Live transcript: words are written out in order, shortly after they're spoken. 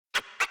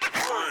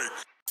Good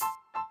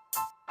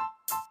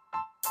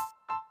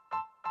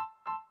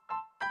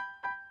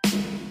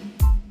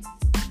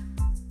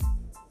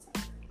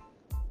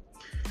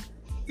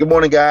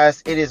morning,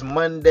 guys. It is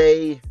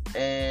Monday,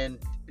 and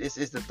this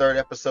is the third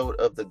episode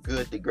of The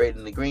Good, the Great,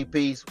 and the Green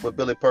Peas with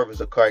Billy Purvis,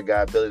 the car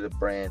guy, Billy the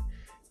brand.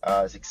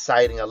 It's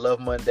exciting. I love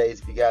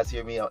Mondays. If you guys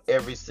hear me on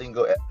every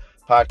single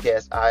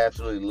podcast, I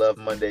absolutely love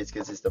Mondays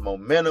because it's the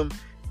momentum.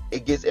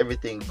 It gets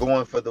everything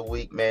going for the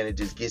week, man. It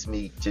just gets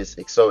me just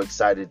so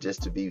excited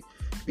just to be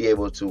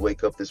able to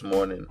wake up this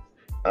morning.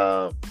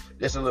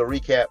 Just a little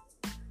recap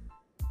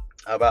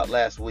about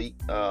last week.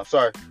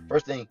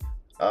 First thing.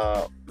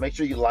 Make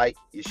sure you like,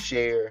 you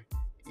share,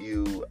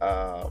 you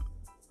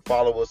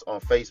follow us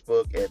on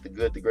Facebook at The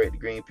Good, the Great, the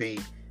Green Pea,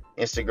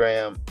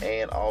 Instagram,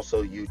 and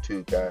also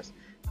YouTube, guys.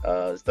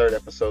 This third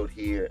episode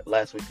here.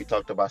 Last week we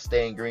talked about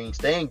staying green.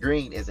 Staying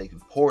green is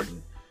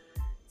important,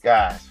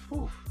 guys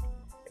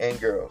and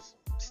girls.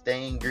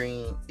 Staying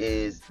green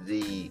is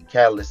the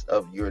catalyst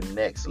of your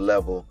next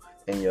level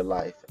in your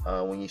life.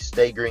 When you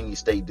stay green, you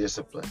stay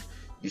disciplined.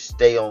 You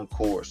stay on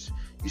course.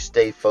 You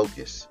stay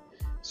focused.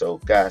 So,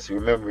 guys,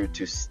 remember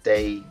to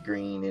stay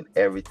green in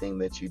everything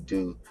that you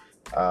do.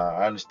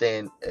 I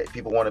understand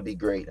people want to be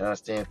great. I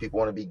understand people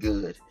want to be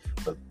good,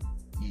 but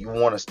you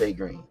want to stay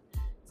green.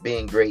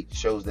 Being great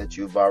shows that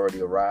you've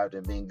already arrived,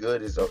 and being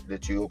good is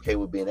that you're okay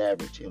with being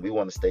average, and we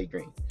want to stay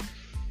green.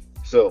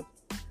 So,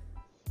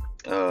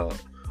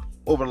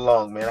 moving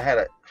along, man,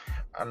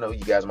 I know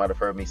you guys might have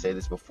heard me say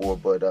this before,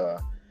 but I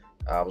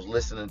was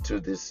listening to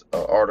this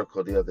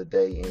article the other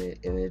day,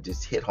 and it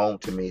just hit home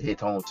to me. It hit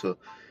home to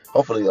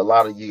hopefully a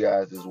lot of you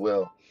guys as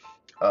well.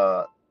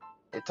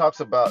 It talks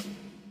about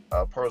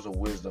pearls of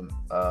wisdom.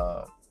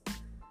 The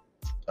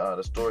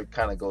story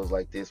kind of goes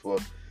like this. Well,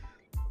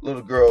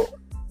 little girl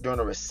during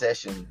a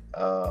recession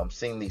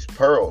seen these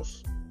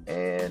pearls,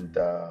 and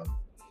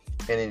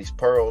in these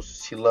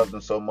pearls, she loved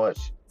them so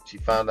much. She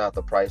found out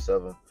the price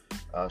of them.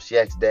 She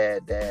asked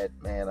Dad,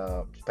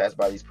 man, passed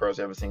by these pearls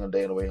every single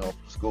day on the way home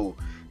from school,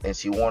 and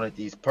she wanted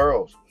these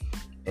pearls.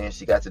 And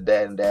she got to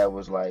Dad, and Dad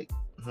was like,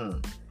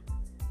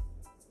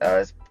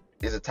 it's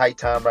a tight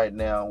time right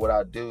now. What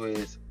I'll do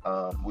is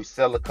we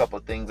sell a couple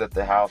of things at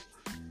the house,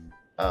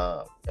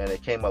 and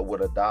it came up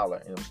with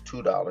 $1, and it was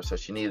 $2, so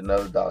she needed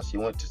another $1. She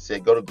went to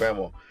said, go to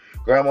Grandma.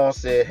 Grandma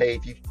said, hey,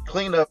 if you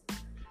clean up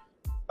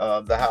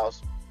the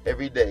house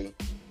every day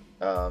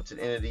to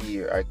the end of the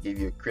year, I give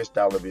you a crisp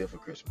dollar bill for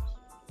Christmas.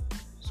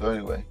 So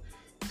anyway,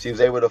 she was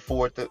able to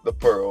afford the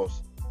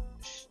pearls.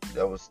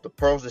 That was the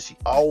pearls that she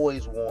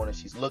always wanted.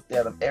 She's looked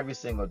at them every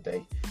single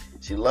day.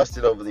 She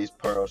lusted over these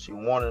pearls. She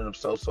wanted them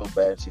so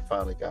bad. She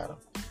finally got them.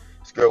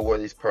 This girl wore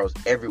these pearls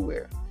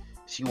everywhere.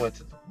 She went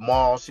to the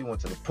mall. She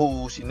went to the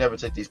pool. She never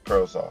took these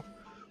pearls off.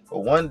 But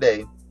one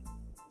day,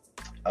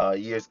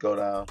 years go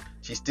down,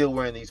 she's still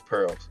wearing these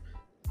pearls.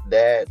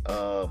 Dad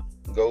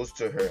goes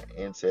to her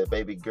and said,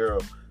 baby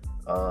girl,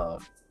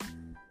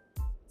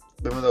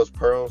 remember those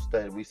pearls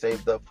that we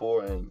saved up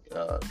for and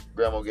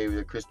Grandma gave you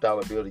a crisp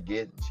dollar bill to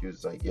get? And she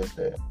was like, yes,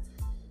 Dad.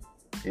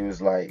 He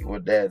was like, well,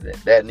 Dad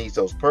needs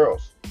those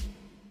pearls.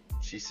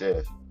 She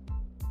says,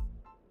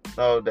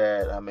 no,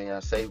 Dad, I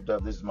saved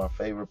up. This is my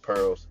favorite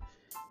pearls.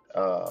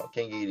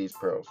 Can't give you these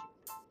pearls.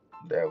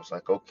 Dad was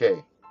like,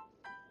 okay,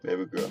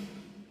 baby girl.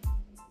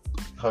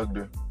 Hugged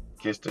her,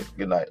 kissed her,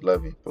 good night,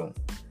 love you, boom.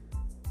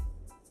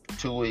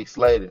 2 weeks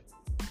later,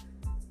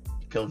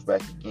 he comes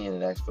back again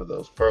and asks for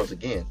those pearls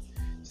again.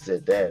 She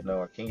said, Dad,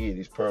 no, I can't give you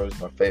these pearls.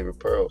 My favorite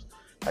pearls.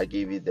 I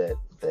gave you that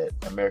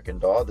American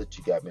doll that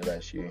you got me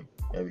last year.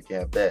 Maybe we can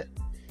have that.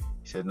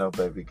 He said, no,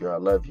 baby girl, I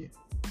love you.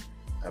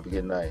 Have a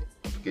good night.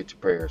 Don't forget your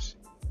prayers.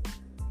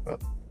 Well,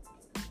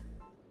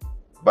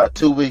 about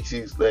 2 weeks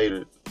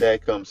later,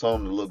 Dad comes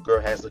home. The little girl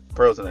has the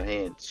pearls in her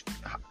hand.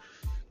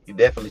 You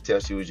definitely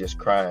tell she was just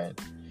crying.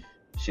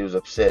 She was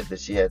upset that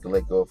she had to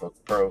let go of her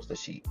pearls that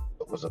she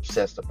was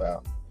obsessed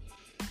about.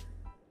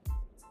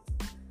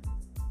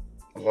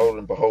 Lo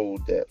and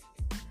behold, that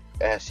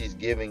as she's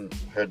giving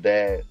her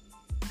dad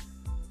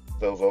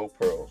those old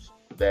pearls,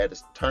 Dad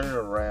is turning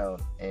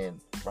around,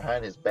 and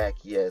behind his back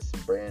he has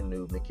some brand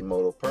new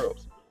Mikimoto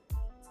pearls.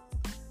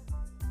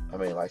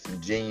 Like some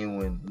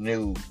genuine,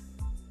 new,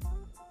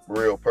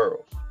 real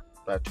pearls,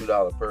 not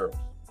 $2 pearls.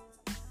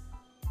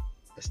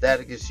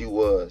 Ecstatic as she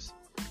was,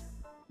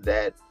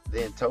 Dad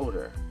then told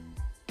her,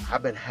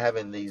 I've been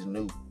having these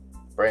new,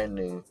 brand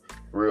new,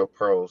 real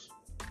pearls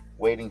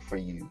waiting for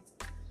you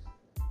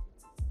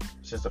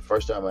since the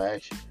first time I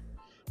asked you,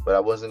 but I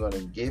wasn't going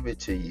to give it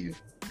to you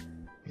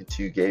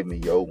until you gave me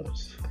your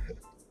ones.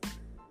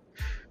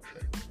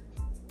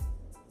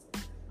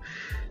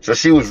 So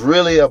she was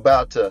really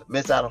about to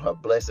miss out on her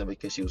blessing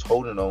because she was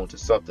holding on to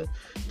something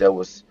that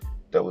was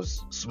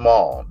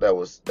small, that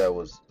was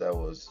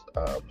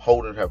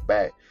holding her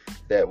back,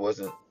 that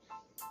wasn't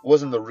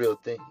the real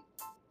thing.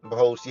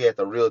 Behold, she had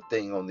the real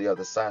thing on the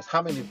other side.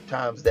 How many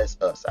times that's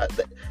us?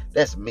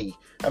 That's me.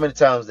 How many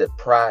times that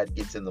pride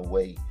gets in the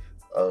way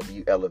of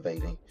you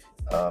elevating?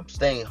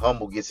 Staying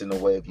humble gets in the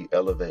way of you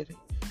elevating.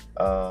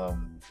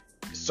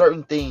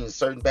 certain things,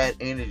 certain bad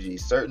energy,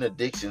 certain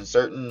addictions,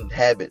 certain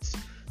habits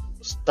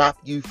stop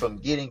you from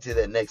getting to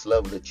that next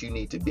level that you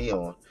need to be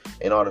on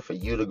in order for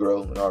you to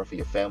grow, in order for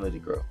your family to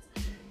grow.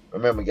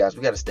 Remember, guys,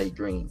 we got to stay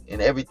green.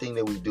 In everything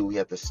that we do, we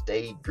have to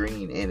stay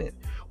green in it.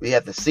 We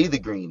have to see the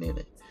green in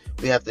it.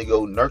 We have to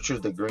go nurture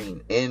the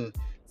green in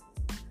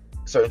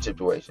certain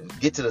situations.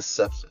 Get to the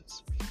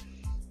substance.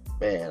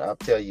 Man, I'll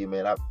tell you,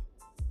 man,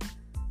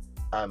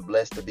 I'm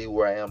blessed to be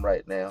where I am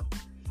right now.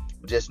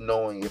 Just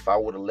knowing if I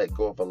would have let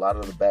go of a lot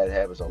of the bad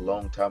habits a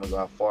long time ago,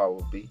 how far I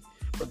would be.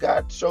 But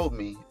God showed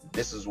me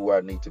this is where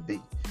I need to be.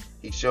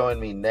 He's showing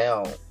me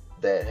now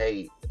that,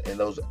 hey, in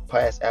those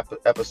past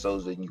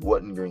episodes that you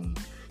wasn't green,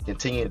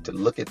 continue to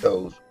look at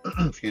those,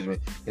 excuse me,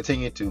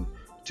 continue to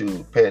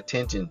pay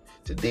attention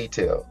to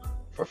detail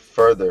for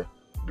further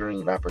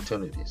green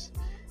opportunities.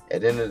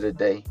 At the end of the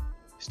day,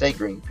 stay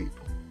green,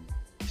 people.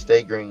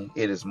 Stay green.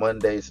 It is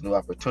Monday. It's a new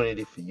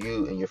opportunity for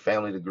you and your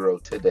family to grow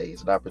today.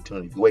 It's an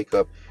opportunity. If you wake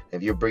up,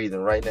 if you're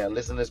breathing right now,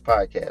 listen to this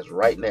podcast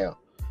right now,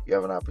 you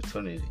have an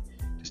opportunity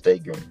to stay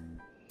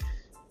green.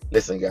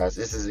 Listen, guys,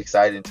 this is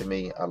exciting to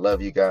me. I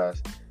love you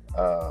guys.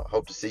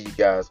 Hope to see you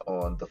guys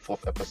on the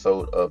 4th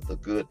episode of The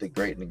Good, The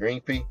Great, and The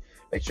Green Pea.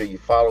 Make sure you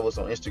follow us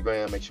on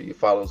Instagram. Make sure you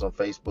follow us on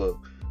Facebook.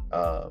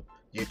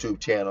 YouTube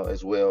channel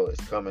as well is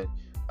coming.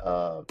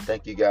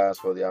 Thank you guys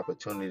for the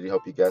opportunity.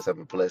 Hope you guys have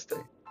a blessed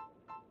day.